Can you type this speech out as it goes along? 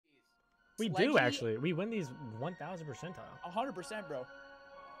We do actually. We win these 1,000 percentile. 100%, bro.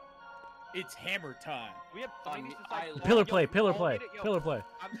 It's hammer time. We have tiny society. Pillar play, pillar play, pillar play.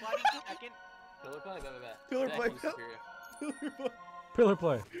 I'm sliding second. Pillar play, Pillar play, pillar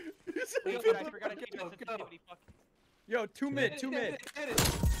play. Wait, I forgot to take my sensitivity. Fuck. Yo, 2 mid, 2 mid.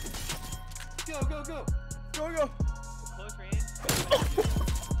 Go, go, go. Go, go. Close range.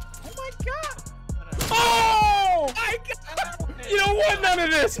 Oh my god. Oh! My god. You don't want none of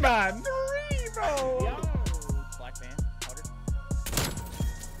this, man. 3, bro. Yo. Black man. Powder.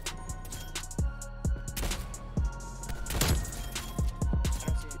 I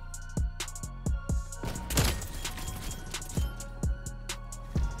don't see it.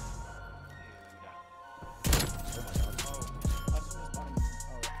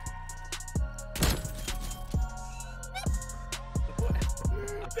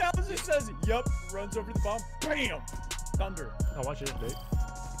 Dallas just says, yup, runs over the bomb, bam! Thunder. Oh, watch it, dude.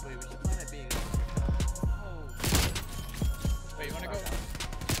 Wait, we should plan it being. Oh. Wait, you wanna go?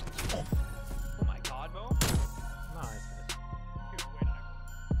 Oh my god, Mo. Nice. Dude, wait,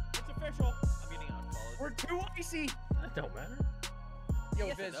 it's official. I'm getting unfollowed. We're too icy. That don't matter. Yo,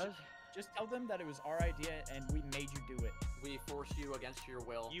 Yes, it Viz, does. just tell them that it was our idea and we made you do it. We forced you against your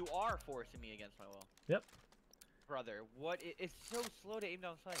will. You are forcing me against my will. Yep. Brother, what? It's so slow to aim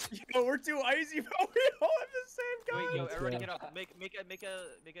down sight. Yo, we're too icy, bro. We all have the same gun. Wait, yo, Let's everybody go. get up.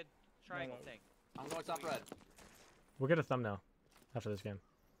 Make a triangle thing. I'm going top red. We'll get a thumbnail after this game.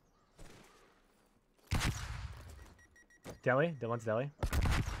 Deli? Dylan's Deli.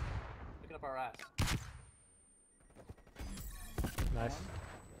 Picking up our ass. Nice.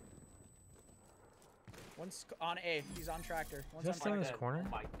 One's on A. He's on tractor. One's Just on in tractor. this corner? Oh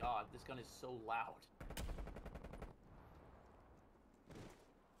my god, this gun is so loud.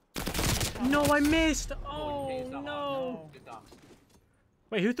 No, I missed! Oh, Oh, you can't no! Good dumps.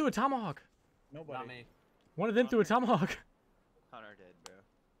 Wait, who threw a tomahawk? Nobody. Not me. One of them threw a tomahawk. Hunter did,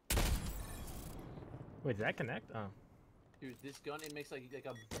 bro. Wait, did that connect? Oh. Dude, this gun, it makes like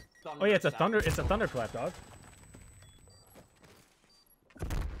a thunder. Oh yeah, it's a sound. thunder. It's a thunderclap, dog.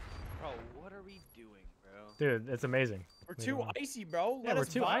 Bro, what are we doing, bro? Dude, it's amazing. We're too icy, bro. Yeah, Let we're us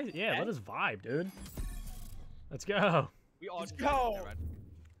too vibe, icy. Yeah, man. let us vibe, dude. Let's go. We all Let's just go.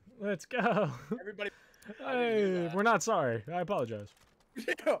 Let's go. Everybody. Hey, we're not sorry. I apologize.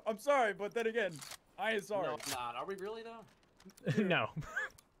 Yeah, I'm sorry, but then again, I ain't sorry. No, it's not. Are we really though? No,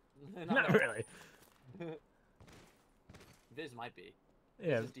 not really. Viz might be.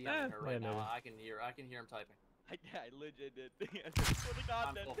 Yeah. Viz is DMing her right yeah, now. maybe. I can hear him typing. I legit did. I swear to God,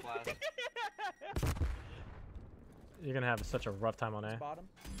 I'm then. full flash. You're gonna have such a rough time on One's A. bottom.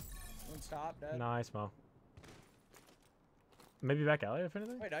 One's top, dead. Nice, Mo. Maybe back alley if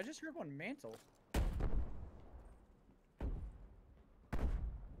anything. Wait, I just heard one mantle.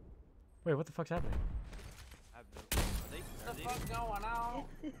 Wait, what the fuck's happening? I have no- What the fuck going on?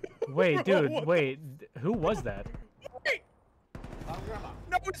 Wait, dude, wait. Who was that? Wait! Oh, grandma.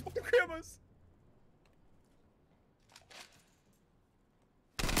 No, it's my grandma's!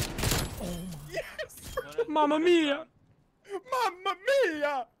 Oh Yes! No, no, Mamma no, mia! Mamma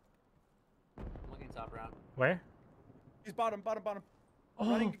mia! I'm looking top round. Where? He's bottom, bottom, bottom. Oh,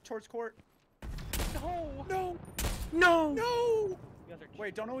 Running towards court. No! No! no! No! You guys are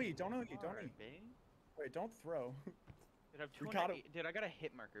Wait, don't eat, don't eat, don't hard, eat. babe. Wait, don't throw. Dude, We got him. Dude, I got a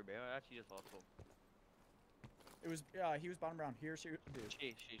hit marker, babe. I actually just lost hope. It was, he was bottom round. Here, dude.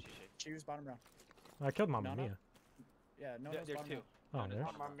 She. She was bottom round. I killed Mamma No, no. Mia. Yeah, no, There's bottom two. round. Oh, No, there.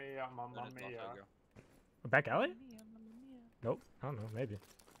 there's Mamma mia, No, mamma there's mia. also a girl. Back alley? Mamma mia. Nope. I don't know. Maybe.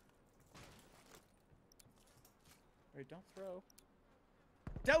 Wait, don't throw.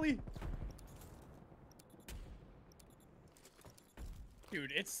 Deli!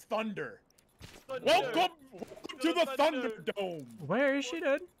 Dude, it's thunder. Welcome to the Thunderdome. Where is she,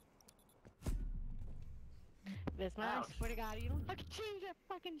 dude? This man, I Ouch. swear to God, you don't fucking change that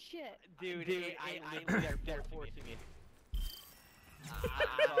fucking shit. Dude, I they're forcing me.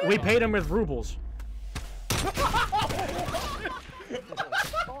 We paid him with rubles.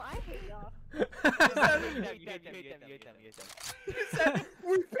 Oh, I hate y'all. You hit them. He said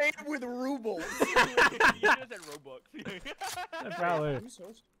we paid with rubles. You just said Robux. Probably. Who's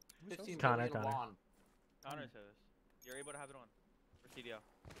host? 15 Connor, billion Connor. won. Connor says you're able to have it on for CDL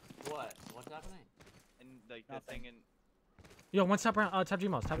What? What's happening? and like the Nothing. thing and Yo, one top round. Top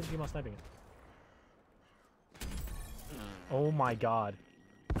Gmos. Top Gmos sniping it. Oh my god.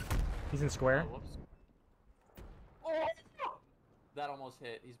 He's in square. Oh, whoops. Oh! That almost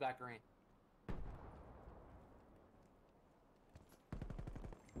hit. He's back green.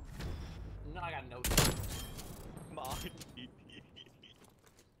 No, I got no. mod.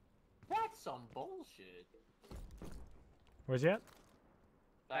 What? some bullshit. Where's he at?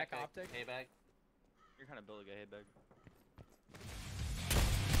 Back Backpack, optic. hay bag. You're kind of building a hay bag.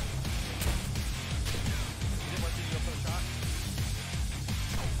 Is it worth it to go for a shot?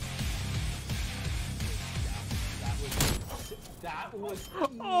 That was.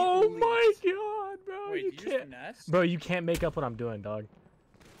 Oh my god, bro! Wait, you did you can't, finesse? bro. You can't make up what I'm doing, dog.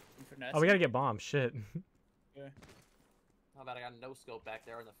 You finesse? Oh, we gotta get bombs. Shit. Yeah. How about I got no scope back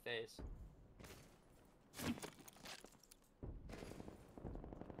there in the face?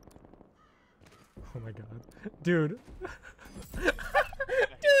 Oh my god, dude. Dude,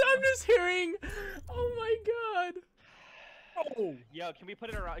 I'm just hearing. Oh my god. Oh, Yo, can we put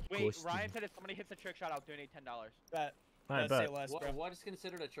it around? Wait, Ghosted. Ryan said if somebody hits a trick shot, I'll donate $10. that. Alright, Let's say bet. less, bro. What is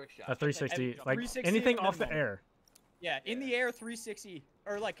considered a trick shot? A 360, like 360 anything at off the minimum. air. Yeah, in the air, 360,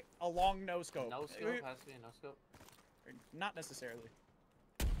 or like a long no scope. No scope has to be a no scope. Not necessarily.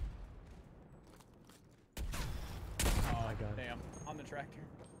 Oh my god. Damn, on the tractor.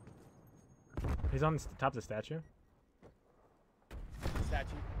 He's on the top of the statue.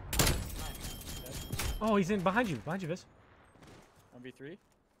 Statue. Oh, he's in behind you, Viz. 1v3.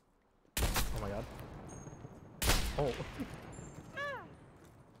 Oh my god. Oh.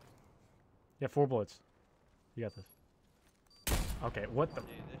 Yeah, 4 bullets. You got this. Okay, what the? Dude,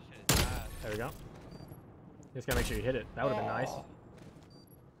 this shit is bad. There we go. You just gotta make sure you hit it. That would have been nice.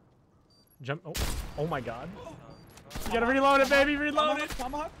 Jump. Oh, oh my god. You gotta reload it, baby. Reload it.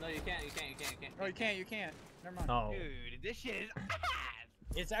 Tomahawk? No, you can't. You can't. Oh, you can't. You can't. Never mind. Oh. Dude, this shit is ass.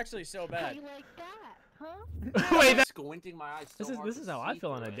 It's actually so How bad. you like that, huh? Wait, I'm that, squinting my eyes so this hard is to how I see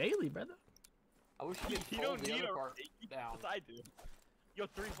feel on a through it. daily, brother. I wish you could You hold don't the need other a part down. Yes, I do. Yo,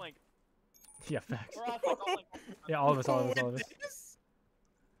 3 flank. Yeah, facts. We're all flank, all flank. Yeah, all of us, all of us, all of us. With this?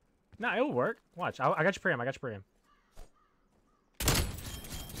 Nah, it'll work. Watch. I got your pre-am. I got your pre-am.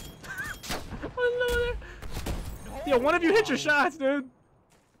 Yeah, one of you hit your shots, dude.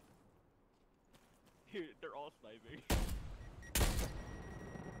 Dude, they're all sniping.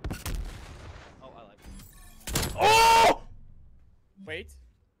 Oh, I like it. Oh! Wait.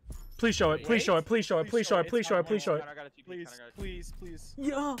 Please show it. Please show it. Please show it. Please show it. Please show it. Please show it. Connor got a TP, Please, Connor got a TP. please, please.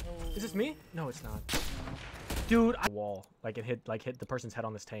 Yeah. Is this me? No, it's not. Dude, wall. Like it hit the person's head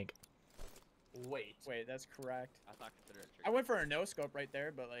on this tank. Wait. Wait, that's correct. That's not considered a trick. I went for a no scope right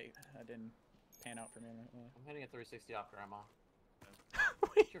there, but like that didn't pan out for me. I'm hitting a 360 off grandma.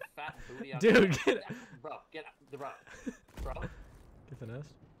 Wait. Get your fat booty out. Dude, there. get Bro, get out. Bro. Get the nest.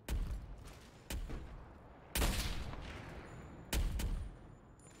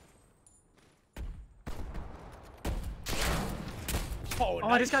 Oh, Oh,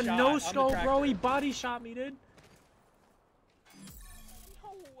 I just got nice no shot on the scope, bro. tractor. He body shot me, dude.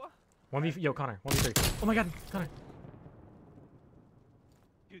 No. 1v, yo, Connor. 1v3. Oh my god, Connor.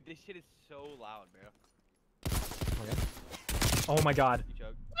 Dude, this shit is so loud, bro. Oh my god. You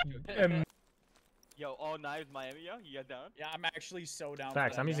choked. Yo, all knives Miami, yo. You guys down? Yeah, I'm actually so down.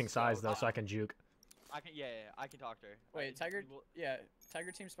 Facts. for I'm that. using size though, so I can juke. I can, yeah, I can talk to her. Wait, Tiger. Yeah,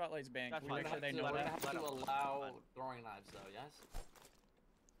 Tiger Team Spotlight's banned. That's Can we fine, make sure they know We're gonna that? have Let to 'em- allow fine. throwing knives though, yes?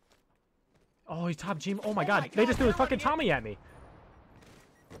 Oh, he's top G. Oh my god. They just threw his fucking Tommy at me.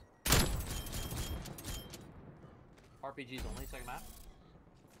 RPGs only, second map.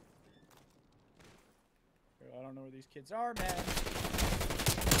 I don't know where these kids are, man.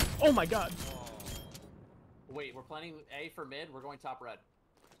 Oh my god. Wait, we're planning A for mid. We're going top red.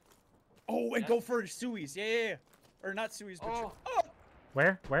 Oh, and Yes. go for Suey's. Yeah. Or not Suey's, but Oh. oh,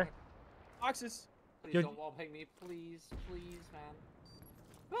 Where? Where? boxes. Please Yo- don't wall peg me, please, please, man.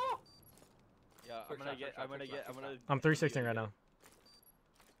 Oh! Yeah, Trick shot, trick shot, trick shot, trick shot. I'm 316 right now.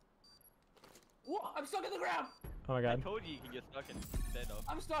 Whoa, I'm stuck in the ground. Oh my I god. told you you can get stuck in dead though.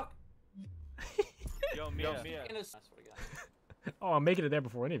 I'm stuck. Yo, I'm Mia. stuck in a... I swear to God. Oh, I'm making it there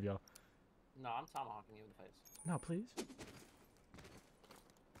before any of y'all. No, I'm tomahawking you in the face. No, please.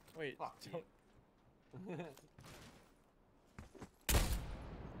 Wait. Fuck don't- you.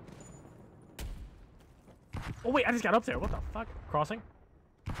 Oh wait, I just got up there. What the fuck? Crossing?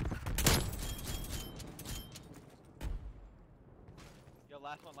 Yo,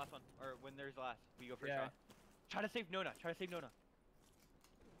 last one. Or when there's last, we go for Yeah. a shot. Try to save Nona.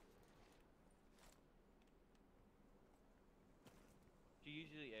 She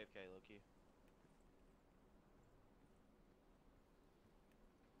usually AFK, low-key.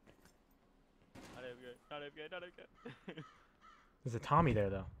 Not AFK. There's a Tommy there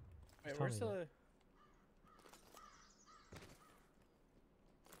though. Wait, Tell where's me the?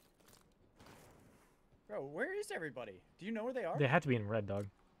 Bro, where is everybody? Do you know where they are? They had to be in red, dog.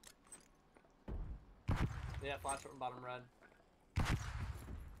 Yeah, flash from bottom red.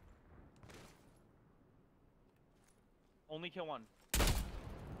 Only kill one. Oh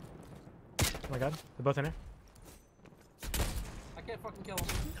my god, they're both in here. I can't fucking kill him.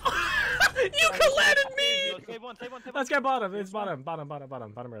 You collided me! Yo, save one, save one, save one. Let's get bottom. It's bottom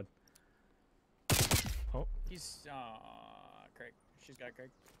red. He's Craig. She's got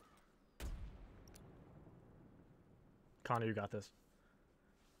Craig. Connor, you got this.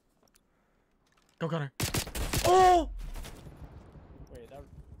 Go, Connor. Oh! Wait, that.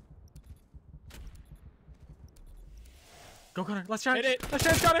 Go, Connor. Let's try Hit it. Let's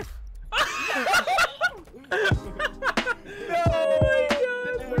try it, Connor. No!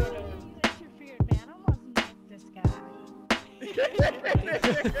 That's your feared man. I wasn't like this guy.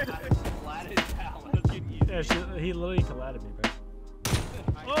 Flatted down. Let's get easy. Yeah, he literally collided me, bro.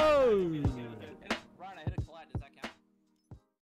 Oh!